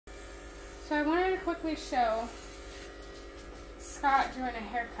So I wanted to quickly show Scott doing a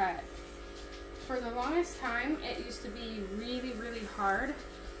haircut. For the longest time, it used to be really, really hard.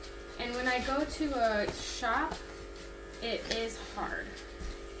 And when I go to a shop, it is hard.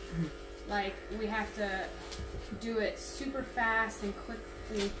 Like, we have to do it super fast and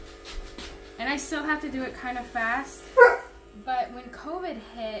quickly. And I still have to do it kind of fast. But when COVID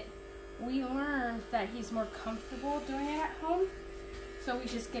hit, we learned that he's more comfortable doing it at home. So we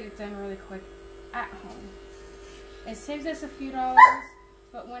just get it done really quick at home. It saves us a few dollars.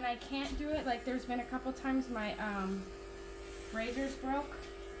 But when I can't do it, like there's been a couple times my razors broke.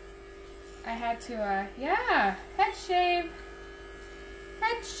 I had to, yeah, head shave.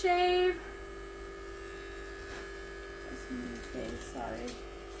 Head shave. That's my face,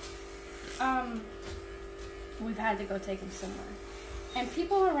 sorry. We've had to go take him somewhere. And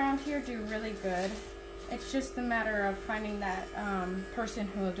people around here do really good. It's just a matter of finding that person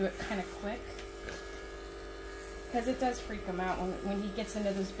who will do it kind of quick. Because it does freak him out when he gets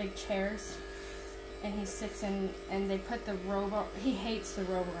into those big chairs and he sits in and they put the robe on. He hates the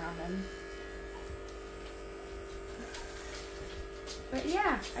robe around him. But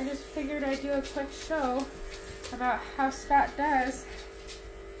yeah, I just figured I'd do a quick show about how Scott does.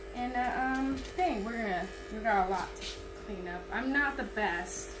 And thing, we got a lot to clean up. I'm not the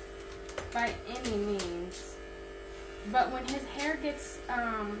best by any means. But when his hair gets,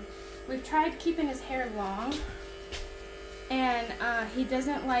 we've tried keeping his hair long. And he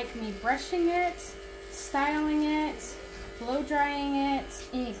doesn't like me brushing it, styling it, blow drying it,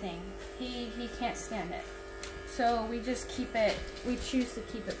 anything. He can't stand it. So we just keep it, we choose to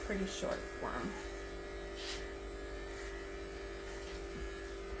keep it pretty short for him.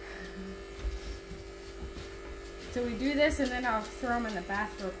 So we do this and then I'll throw him in the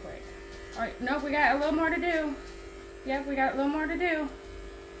bath real quick. Alright, nope, we got a little more to do. Yep, we got a little more to do.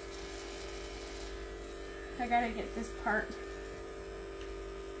 I gotta get this part.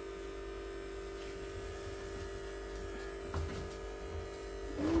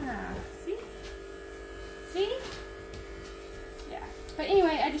 Yeah, see? See? Yeah. But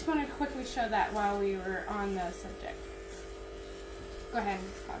anyway, I just wanted to quickly show that while we were on the subject. Go ahead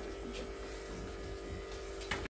and pause it.